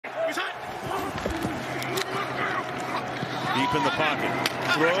Deep in the pocket.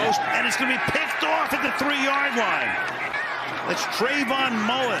 Throws, and it's going to be picked off at the 3-yard line. That's Trayvon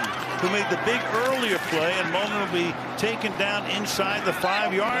Mullen, who made the big earlier play, and Mullen will be taken down inside the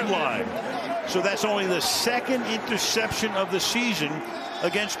 5-yard line. So that's only the second interception of the season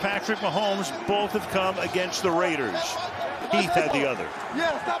against Patrick Mahomes. Both have come against the Raiders. Heath had the other.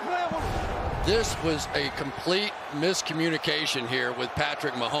 This was a complete miscommunication here with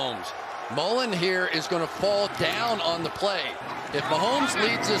Patrick Mahomes. Mullen here is going to fall down on the play. If Mahomes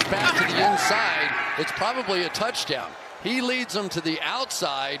leads this back to the inside, it's probably a touchdown. He leads them to the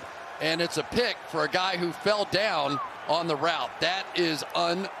outside, and it's a pick for a guy who fell down on the route. That is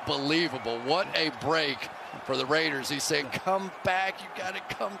unbelievable. What a break for the Raiders. He's saying, come back. You got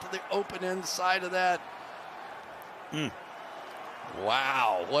to come to the open inside of that.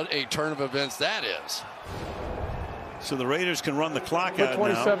 Wow, what a turn of events that is. So the Raiders can run the clock Put out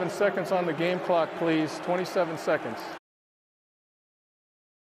 27 seconds on the game clock, please. 27 seconds.